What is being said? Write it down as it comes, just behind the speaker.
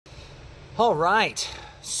All right,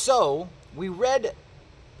 so we read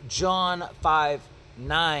John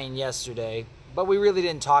 5:9 yesterday, but we really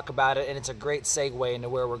didn't talk about it, and it's a great segue into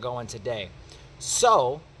where we're going today.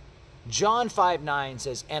 So, John 5:9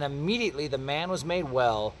 says, "And immediately the man was made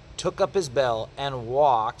well, took up his bed, and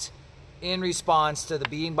walked," in response to the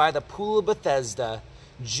being by the pool of Bethesda,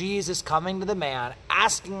 Jesus coming to the man,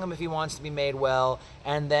 asking him if he wants to be made well,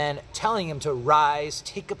 and then telling him to rise,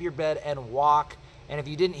 take up your bed, and walk. And if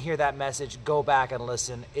you didn't hear that message, go back and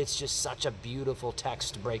listen. It's just such a beautiful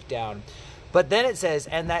text to break down. But then it says,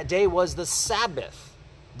 "And that day was the Sabbath."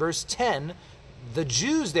 Verse 10, "The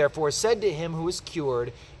Jews therefore said to him who was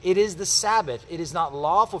cured, 'It is the Sabbath. It is not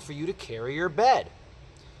lawful for you to carry your bed.'"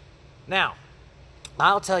 Now,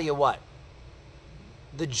 I'll tell you what.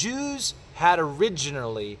 The Jews had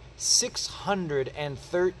originally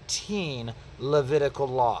 613 Levitical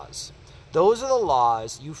laws. Those are the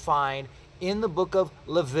laws you find in the book of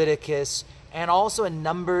Leviticus and also in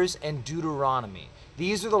Numbers and Deuteronomy.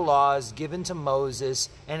 These are the laws given to Moses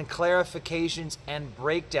and clarifications and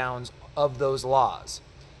breakdowns of those laws.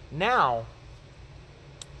 Now,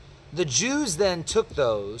 the Jews then took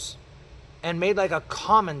those and made like a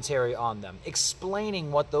commentary on them,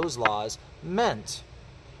 explaining what those laws meant.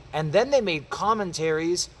 And then they made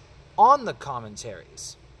commentaries on the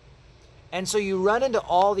commentaries. And so you run into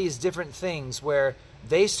all these different things where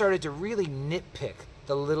they started to really nitpick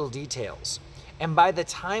the little details. And by the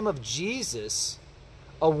time of Jesus,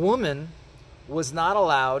 a woman was not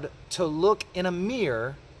allowed to look in a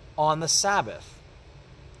mirror on the Sabbath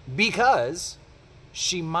because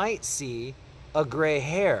she might see a gray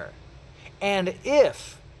hair. And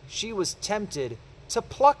if she was tempted to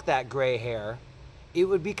pluck that gray hair, it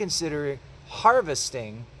would be considered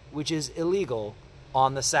harvesting, which is illegal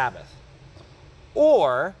on the Sabbath.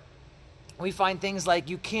 Or we find things like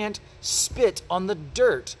you can't spit on the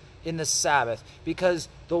dirt in the Sabbath because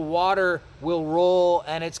the water will roll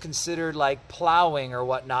and it's considered like plowing or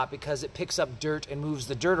whatnot because it picks up dirt and moves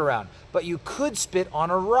the dirt around. But you could spit on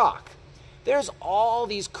a rock. There's all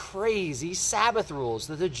these crazy Sabbath rules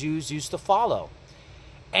that the Jews used to follow.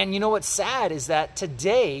 And you know what's sad is that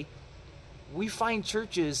today we find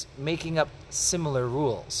churches making up similar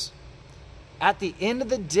rules. At the end of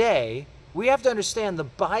the day, we have to understand the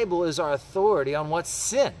Bible is our authority on what's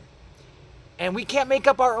sin. And we can't make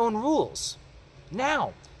up our own rules.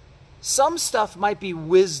 Now, some stuff might be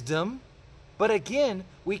wisdom, but again,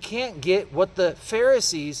 we can't get what the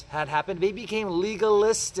Pharisees had happened. They became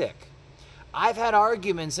legalistic. I've had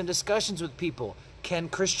arguments and discussions with people. Can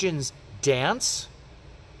Christians dance?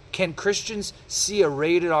 Can Christians see a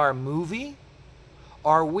rated R movie?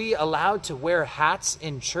 Are we allowed to wear hats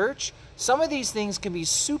in church? Some of these things can be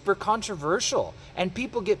super controversial and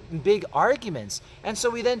people get in big arguments. And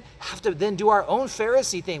so we then have to then do our own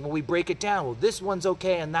Pharisee thing where we break it down. Well, this one's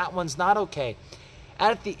okay and that one's not okay.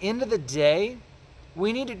 And at the end of the day,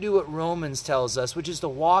 we need to do what Romans tells us, which is to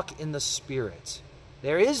walk in the Spirit.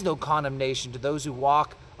 There is no condemnation to those who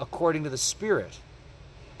walk according to the Spirit.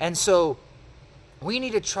 And so we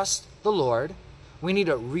need to trust the Lord. We need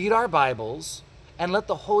to read our Bibles and let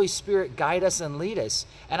the Holy Spirit guide us and lead us.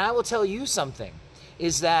 And I will tell you something,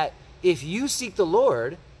 is that if you seek the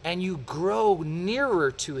Lord and you grow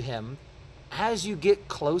nearer to Him, as you get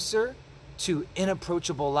closer to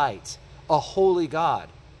inapproachable light, a holy God,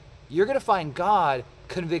 you're going to find God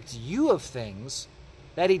convict you of things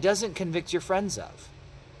that He doesn't convict your friends of.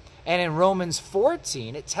 And in Romans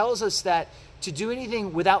 14, it tells us that to do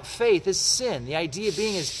anything without faith is sin. The idea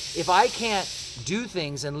being is if I can't do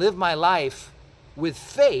things and live my life with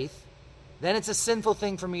faith, then it's a sinful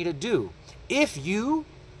thing for me to do. If you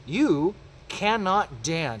cannot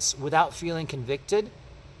dance without feeling convicted,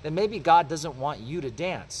 then maybe God doesn't want you to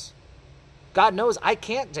dance. God knows I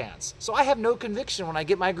can't dance, so I have no conviction when I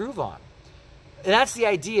get my groove on. And that's the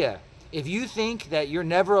idea. If you think that you're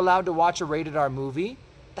never allowed to watch a rated R movie,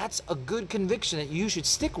 that's a good conviction that you should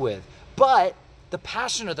stick with. But the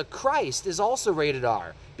Passion of the Christ is also rated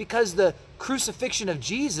R because the crucifixion of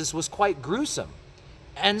Jesus was quite gruesome.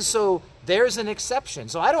 And so there's an exception.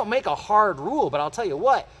 So I don't make a hard rule, but I'll tell you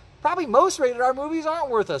what, probably most rated R movies aren't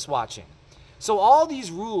worth us watching. So all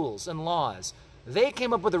these rules and laws, they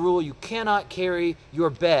came up with a rule you cannot carry your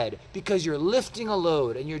bed because you're lifting a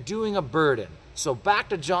load and you're doing a burden. So back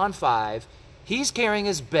to John 5, he's carrying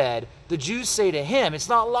his bed. The Jews say to him, it's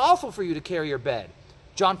not lawful for you to carry your bed.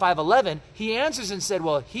 John 5:11, he answers and said,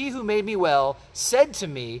 well, he who made me well said to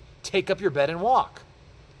me, take up your bed and walk.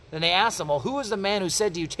 Then they asked him, well, who was the man who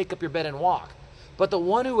said to you, take up your bed and walk? But the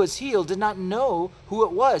one who was healed did not know who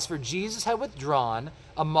it was, for Jesus had withdrawn,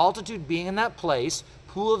 a multitude being in that place,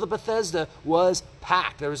 pool of the Bethesda was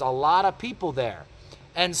packed. There was a lot of people there.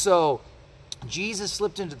 And so Jesus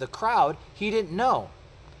slipped into the crowd. He didn't know.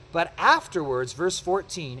 But afterwards, verse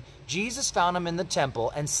 14, Jesus found him in the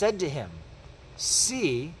temple and said to him,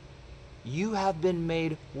 "See, you have been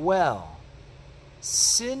made well.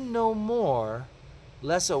 Sin no more,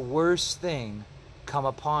 lest a worse thing come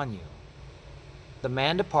upon you." The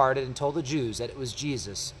man departed and told the Jews that it was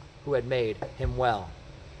Jesus who had made him well.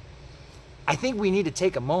 I think we need to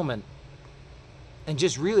take a moment and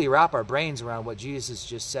just really wrap our brains around what Jesus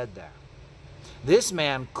just said there. This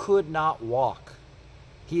man could not walk.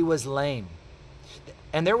 He was lame.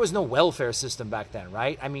 And there was no welfare system back then,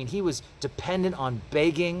 right? I mean, he was dependent on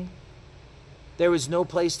begging. There was no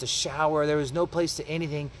place to shower. There was no place to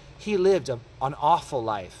anything. He lived an awful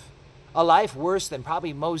life. A life worse than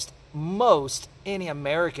probably most any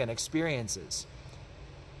American experiences.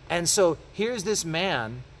 And so here's this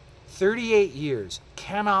man, 38 years,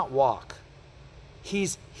 cannot walk.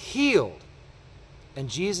 He's healed. And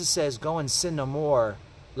Jesus says, "Go and sin no more,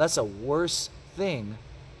 lest a worse thing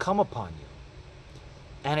come upon you."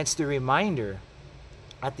 And it's the reminder,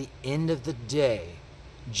 at the end of the day,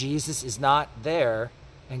 Jesus is not there.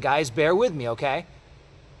 And guys, bear with me, okay?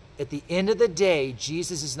 At the end of the day,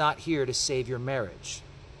 Jesus is not here to save your marriage.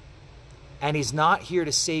 And he's not here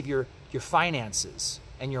to save your finances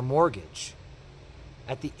and your mortgage.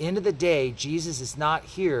 At the end of the day, Jesus is not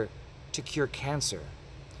here to cure cancer.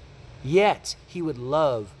 Yet, he would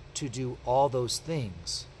love to do all those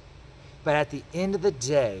things. But at the end of the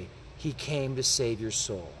day, he came to save your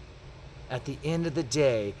soul. At the end of the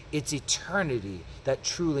day, it's eternity that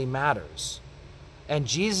truly matters. And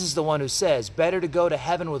Jesus is the one who says, better to go to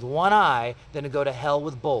heaven with one eye than to go to hell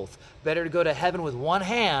with both. Better to go to heaven with one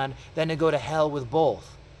hand than to go to hell with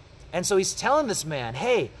both. And so he's telling this man,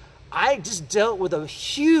 hey, I just dealt with a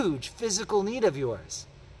huge physical need of yours.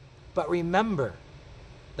 But remember,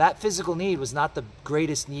 that physical need was not the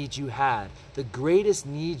greatest need you had. The greatest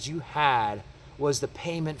need you had was the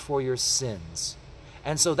payment for your sins.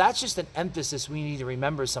 And so that's just an emphasis we need to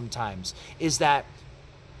remember sometimes, is that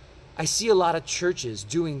I see a lot of churches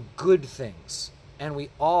doing good things, and we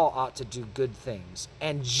all ought to do good things.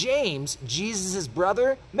 And James, Jesus'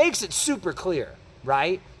 brother, makes it super clear,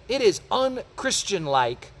 right? It is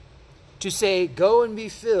un-Christian-like to say, go and be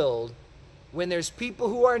filled, when there's people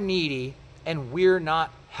who are needy and we're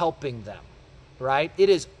not helping them, right? It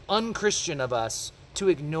is un-Christian of us to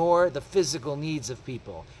ignore the physical needs of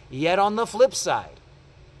people. Yet on the flip side,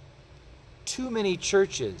 too many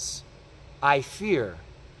churches, I fear,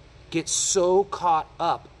 get so caught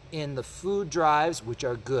up in the food drives, which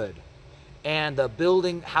are good, and the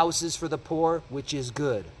building houses for the poor, which is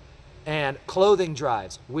good, and clothing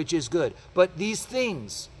drives, which is good. But these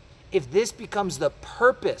things, if this becomes the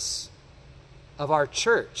purpose of our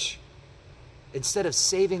church, instead of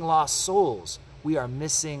saving lost souls, we are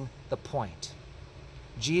missing the point.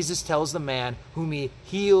 Jesus tells the man whom he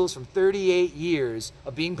heals from 38 years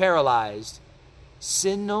of being paralyzed,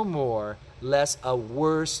 sin no more, lest a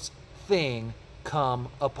worse thing come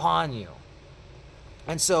upon you.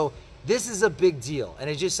 And so this is a big deal, and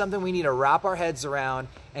it's just something we need to wrap our heads around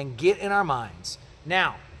and get in our minds.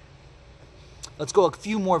 Now, let's go a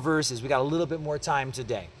few more verses. We got a little bit more time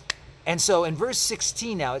today. And so in verse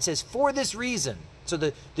 16 now, it says, for this reason, so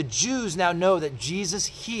the Jews now know that Jesus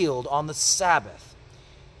healed on the Sabbath.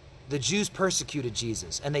 The Jews persecuted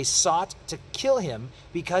Jesus, and they sought to kill him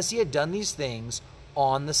because he had done these things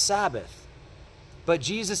on the Sabbath. But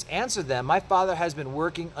Jesus answered them, my Father has been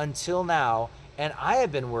working until now, and I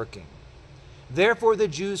have been working. Therefore the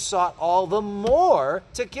Jews sought all the more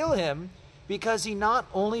to kill him, because he not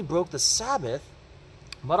only broke the Sabbath,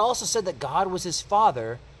 but also said that God was his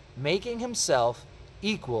Father, making himself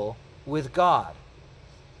equal with God.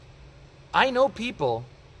 I know people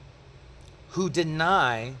who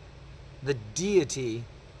deny the deity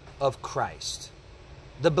of Christ,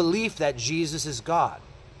 the belief that Jesus is God.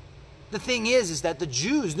 The thing is that the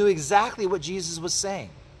Jews knew exactly what Jesus was saying.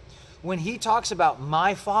 When he talks about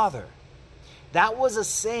my Father, that was a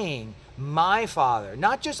saying, my Father,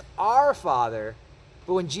 not just our Father,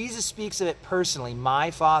 but when Jesus speaks of it personally,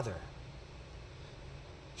 my Father,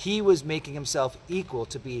 he was making himself equal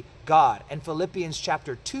to be God. And Philippians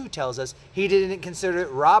chapter 2 tells us he didn't consider it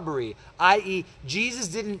robbery, i.e., Jesus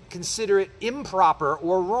didn't consider it improper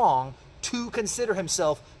or wrong to consider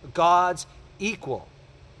himself God's equal.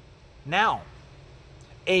 Now,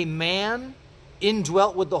 a man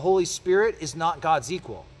indwelt with the Holy Spirit is not God's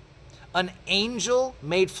equal. An angel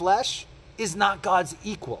made flesh is not God's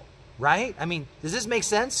equal, right? I mean, does this make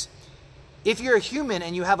sense? If you're a human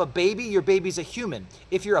and you have a baby, your baby's a human.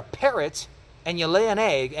 If you're a parrot and you lay an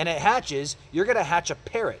egg and it hatches, you're going to hatch a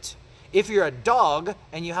parrot. If you're a dog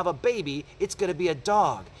and you have a baby, it's going to be a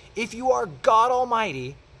dog. If you are God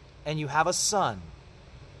Almighty and you have a son,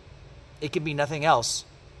 it can be nothing else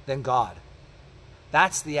than God.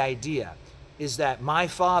 That's the idea, is that my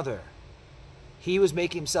Father, he was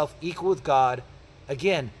making himself equal with God.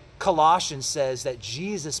 Again, Colossians says that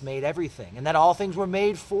Jesus made everything and that all things were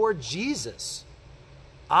made for Jesus.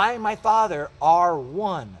 I and my Father are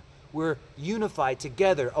one. We're unified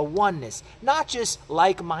together, a oneness, not just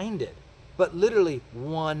like-minded, but literally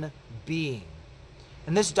one being.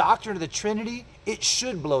 And this doctrine of the Trinity, it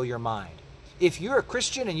should blow your mind. If you're a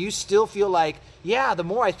Christian and you still feel like, yeah, the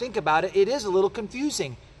more I think about it, it is a little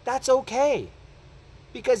confusing, that's okay.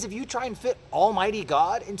 Because if you try and fit Almighty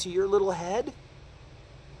God into your little head,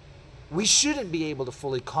 we shouldn't be able to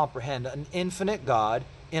fully comprehend an infinite God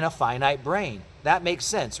in a finite brain. That makes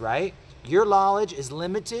sense, right? Your knowledge is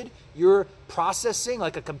limited. Your processing,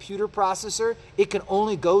 like a computer processor, it can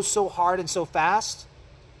only go so hard and so fast.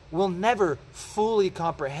 We'll never fully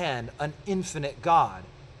comprehend an infinite God.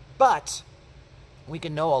 But we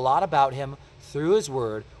can know a lot about him through his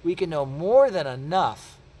word. We can know more than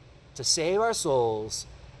enough to save our souls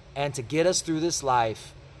and to get us through this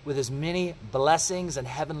life with as many blessings and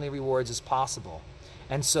heavenly rewards as possible.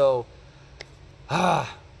 And so,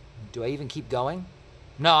 do I even keep going?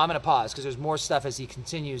 No, I'm going to pause because there's more stuff as he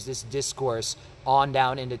continues this discourse on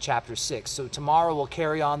down into chapter 6. So tomorrow we'll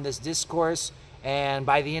carry on this discourse, and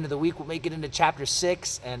by the end of the week we'll make it into chapter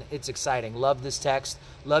 6, and it's exciting. Love this text.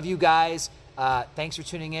 Love you guys. Thanks for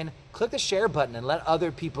tuning in. Click the share button and let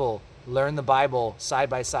other people learn the Bible side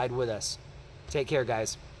by side with us. Take care,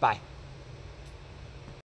 guys. Bye.